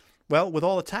 Well, with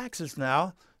all the taxes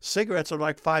now, cigarettes are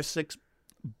like $5-6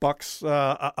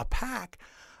 a pack.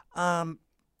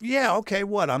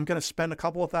 What? I'm going to spend a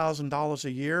couple of $1,000s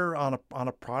a year on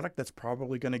a product that's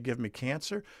probably going to give me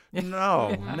cancer?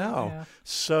 No. Yeah.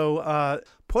 So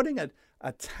putting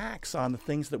a tax on the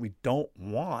things that we don't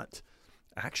want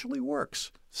actually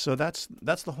works. So that's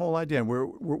the whole idea. And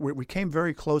we came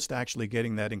very close to actually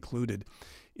getting that included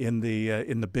in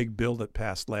the big bill that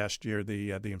passed last year,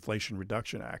 the Inflation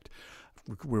Reduction Act.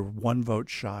 We're one vote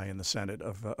shy in the Senate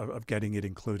of getting it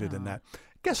included in that.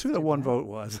 Guess who the one vote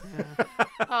was? Yeah.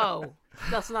 Oh,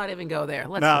 let's not even go there.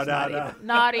 Let's No, just no, not no. even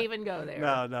not even go there.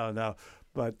 No.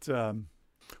 But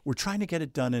we're trying to get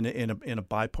it done in a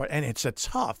bipartisan, and it's a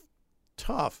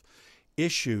tough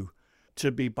issue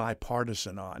to be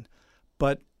bipartisan on.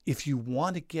 But if you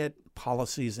want to get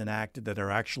policies enacted that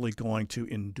are actually going to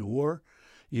endure,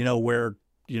 where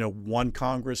one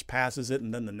Congress passes it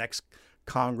and then the next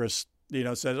Congress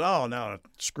says, oh no,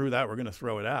 screw that, we're going to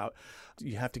throw it out.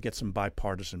 You have to get some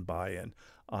bipartisan buy-in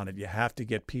on it. You have to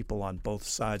get people on both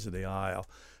sides of the aisle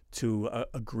to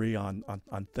agree on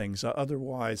things.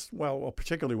 Otherwise, well,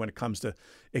 particularly when it comes to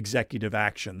executive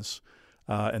actions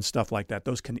and stuff like that,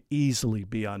 those can easily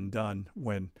be undone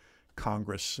when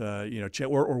Congress,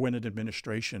 or when an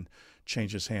administration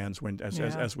changes hands,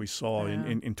 as we saw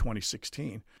in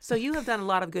 2016. So you have done a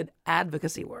lot of good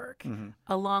advocacy work. Mm-hmm.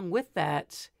 Along with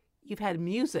that, you've had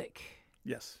music.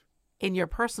 Yes. In your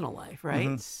personal life, right?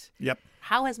 Mm-hmm. Yep.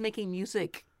 How has making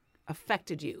music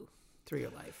affected you through your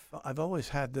life? I've always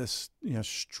had this,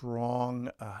 strong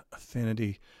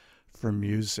affinity for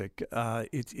music.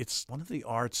 It's one of the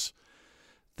arts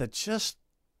that just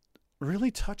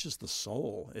really touches the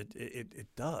soul. It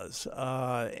does.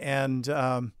 And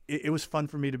it was fun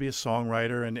for me to be a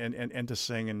songwriter and to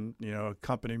sing and,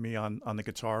 accompany me on the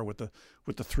guitar with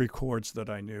the three chords that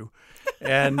I knew.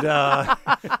 And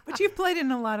but you've played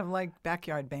in a lot of like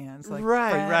backyard bands, like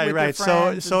right.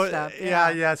 So Stuff.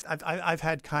 Yes. I've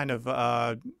had kind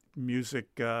of music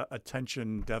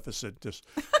attention deficit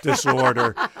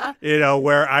disorder,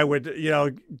 where I would,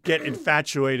 get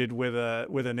infatuated with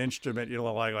an instrument,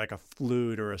 like a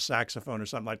flute or a saxophone or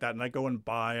something like that, and I'd go and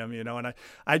buy them, and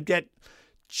I'd get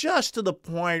just to the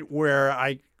point where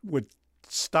I would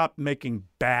stop making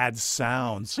bad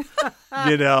sounds,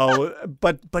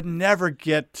 but never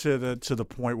get to the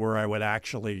point where I would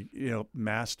actually,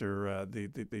 master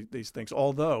these things.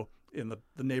 Although in the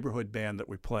neighborhood band that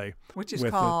we play, which is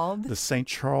called the St.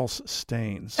 Charles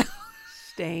Stains.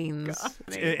 Stains,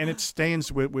 and it stains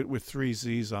with three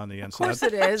Z's on the end. Of course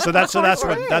it is. So that's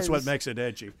what makes it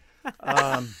edgy.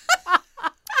 Because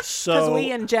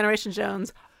we in Generation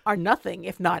Jones are nothing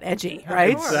if not edgy,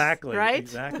 right? Exactly. Right?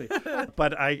 Exactly.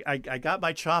 But I got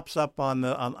my chops up on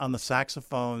the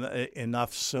saxophone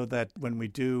enough so that when we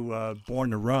do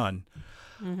Born to Run,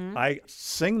 mm-hmm. I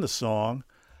sing the song,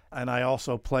 and I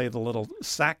also play the little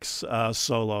sax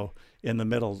solo in the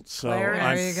middle. So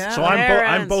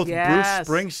I'm both yes.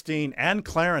 Bruce Springsteen and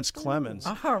Clarence Clemens.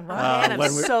 All right.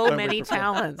 Many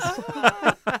talents.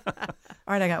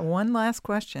 All right, I got one last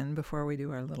question before we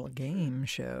do our little game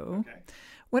show. Okay.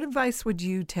 What advice would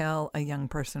you tell a young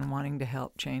person wanting to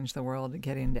help change the world to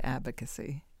get into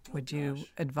advocacy? Would you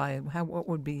advise? What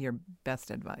would be your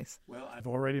best advice? Well, I've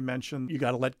already mentioned you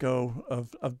got to let go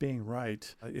of being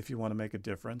right if you want to make a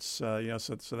difference. So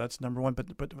that's number one.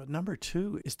 But number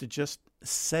two is to just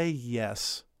say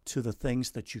yes to the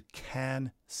things that you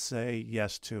can say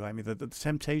yes to. I mean, the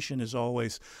temptation is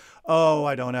always, oh,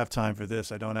 I don't have time for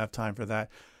this. I don't have time for that.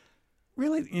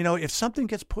 Really, if something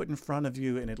gets put in front of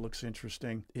you and it looks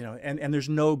interesting, and there's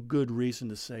no good reason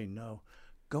to say no,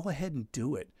 go ahead and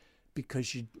do it.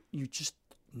 Because you just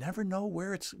never know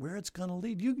where it's going to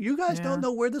lead. You guys don't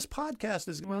know where this podcast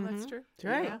is. Well, that's true. That's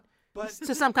right. Yeah. But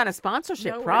to some kind of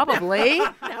sponsorship, probably.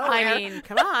 I mean,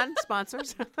 come on,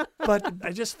 sponsors. But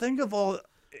I just think of all,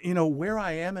 where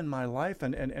I am in my life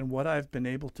and what I've been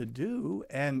able to do.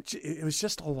 And it was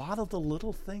just a lot of the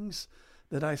little things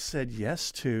that I said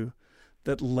yes to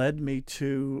that led me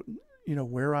to,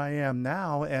 where I am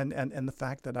now and the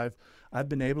fact that I've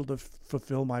been able to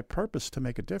fulfill my purpose to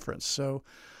make a difference. So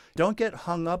don't get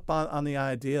hung up on the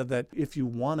idea that if you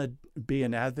want to be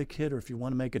an advocate or if you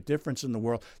want to make a difference in the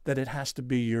world, that it has to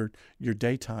be your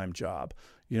daytime job.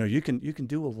 You can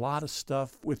do a lot of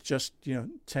stuff with just,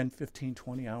 10, 15,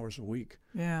 20 hours a week.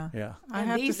 Yeah. Yeah. I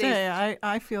have to say,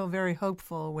 I feel very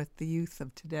hopeful with the youth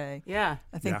of today. Yeah.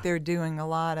 I think they're doing a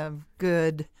lot of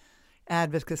good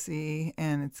advocacy,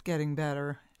 and it's getting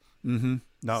better. Mm-hmm.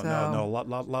 No, a lot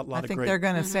of great. I think they're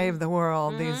going to save the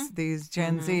world. Mm-hmm. These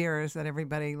Gen Zers that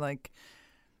everybody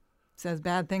says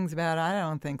bad things about. I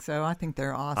don't think so. I think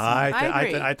they're awesome. I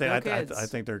agree. I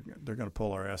think they're going to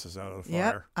pull our asses out of the fire.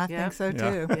 Yep, I think so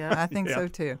too. Yeah. I think so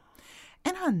too.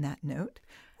 And on that note,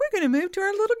 we're going to move to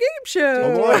our little game show.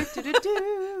 Oh boy.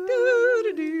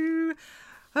 Do-do-do.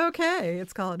 Okay,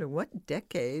 it's called What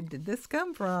Decade Did This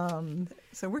Come From?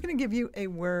 So we're going to give you a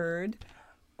word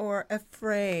or a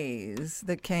phrase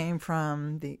that came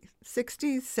from the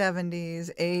 60s,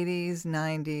 70s, 80s,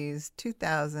 90s,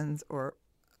 2000s, or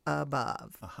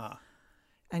above. Uh-huh.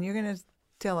 And you're going to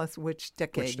tell us which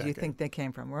decade you decade? think they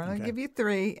came from. We're going to Okay. give you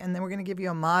 3, and then we're going to give you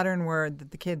a modern word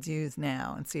that the kids use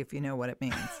now and see if you know what it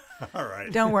means. All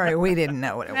right. Don't worry, we didn't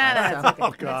know what it No, was. that's so. okay.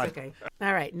 Oh, God. That's okay.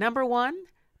 All right. Number 1,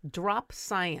 drop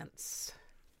science.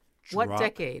 What Drop-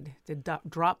 decade did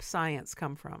drop science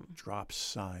come from? Drop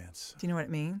science. Do you know what it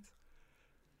means?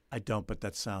 I don't, but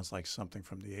that sounds like something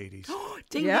from the 80s.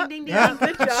 Ding, Yep. ding, ding, ding.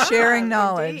 Good job. Sharing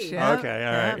knowledge. Indeed. Yeah. Okay,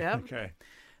 all right. Yep. Okay.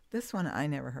 This one I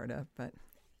never heard of, but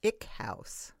Ick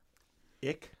House.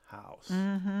 Ick house.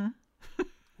 Mm-hmm.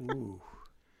 Ooh.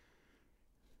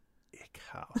 Ick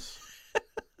house.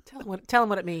 Tell them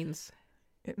what it means.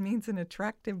 It means an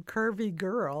attractive, curvy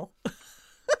girl.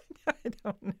 I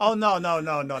don't know. Oh,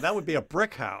 no. That would be a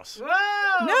brick house.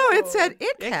 Whoa! No, it said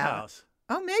Ick Ick House. house.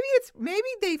 Oh, maybe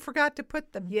they forgot to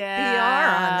put the Yeah.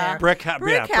 BR on there. Brick house.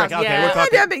 Brick Yeah, house. brick. Okay, Yeah. we're Yeah,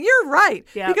 talking. but you're right.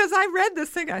 Yeah. Because I read this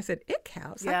thing. I said, Ick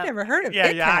House. Yeah. I've never heard of Yeah,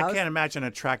 Ick yeah. House. I can't imagine an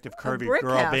attractive, curvy brick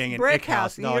girl house. being an Brick ick house.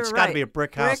 house. No, You're it's got to right. be a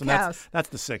brick house, Brick and house. that's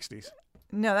the 60s.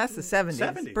 No, that's the 70s.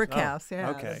 70s. Brick Oh, House. Yeah.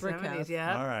 okay. Brick 70s, House.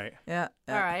 yeah. All right. Yeah.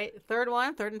 All right. Third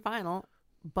and final.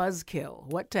 Buzzkill.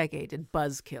 What decade did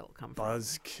buzzkill come from?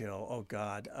 Buzzkill. Oh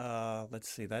God. Let's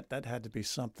see. That had to be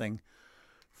something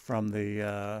from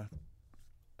the.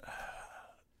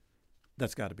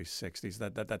 That's got to be 60s.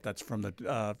 That's from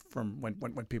the from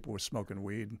when people were smoking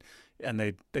weed, and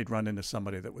they'd run into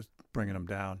somebody that was bringing them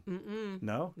down. Mm-mm.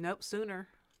 No. Nope, sooner.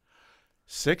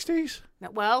 60s.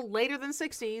 Well, later than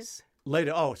 60s.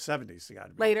 Later. Oh, 70s. Got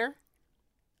to be. Later.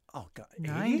 Oh God.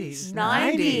 90s.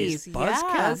 90s. Buzzkill.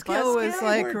 Yeah. Buzzkill was Buzzkill.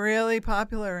 like really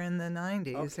popular in the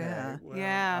 90s. Okay. Yeah. Well,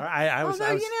 Yeah. I was. Although,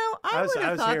 I was, I was- would I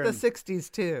have was thought hearing- the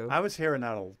 60s too. I was hearing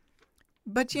that.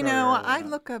 But, very I early on.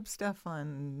 look up stuff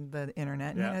on the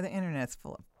internet. And, Yeah. the internet's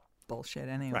full of bullshit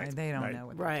anyway. Right, They don't right. know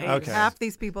what Right. they're talking Okay. about. Half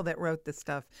these people that wrote this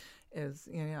stuff is,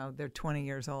 they're 20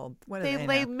 years old. What do They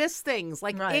know? miss things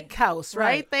like Right. Ick House, right?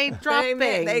 Right. They drop things.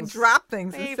 They drop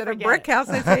things. They Instead of forget brick it. house,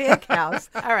 they say Ick House.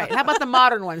 All right. How about the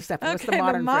modern one, Stephanie? What's Okay, the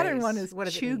modern phrase? one is What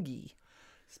does it mean? chuggy.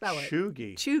 Spell it.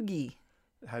 Chuggy. Chuggy.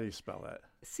 How do you spell that?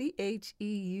 Cheugy.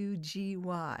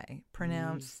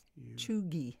 Pronounced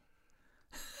chuggy.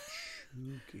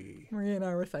 Chuggy. Maria and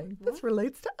I were saying, this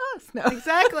relates to us. No.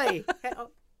 Exactly.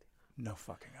 No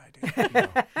fucking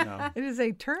idea. No. It is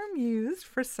a term used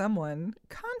for someone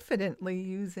confidently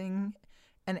using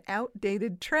an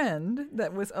outdated trend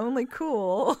that was only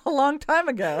cool a long time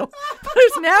ago, but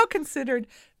is now considered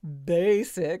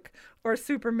basic or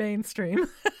super mainstream.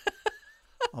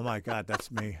 Oh my God, that's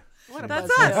me. What a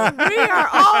That's buzzkill. us. We are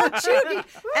all chuggy.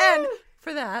 And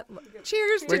for that,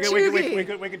 cheers to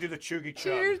chuggy. We could do the chuggy chug.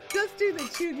 Cheers. Let's do the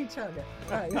chuggy chug.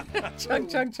 All right. Chug,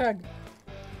 chug, chug.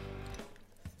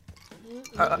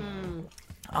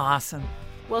 Awesome.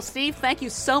 Well, Steve, thank you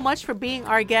so much for being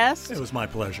our guest. It was my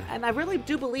pleasure. And I really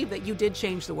do believe that you did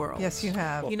change the world. Yes, you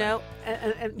have. And you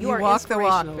You are walk the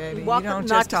walk, inspirational. baby. You walk You don't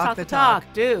not just talk the talk,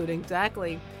 talk. dude.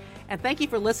 Exactly. And thank you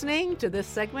for listening to this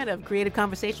segment of Creative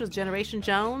Conversation with Generation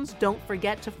Jones. Don't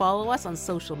forget to follow us on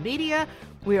social media.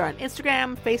 We are on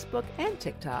Instagram, Facebook, and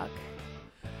TikTok.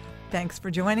 Thanks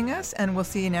for joining us, and we'll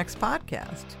see you next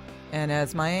podcast. And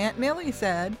as my Aunt Millie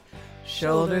said,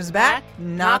 shoulders back,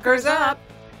 knockers up.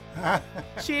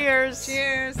 Cheers.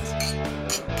 Cheers.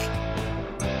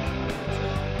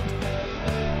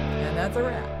 And that's a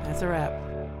wrap. That's a wrap.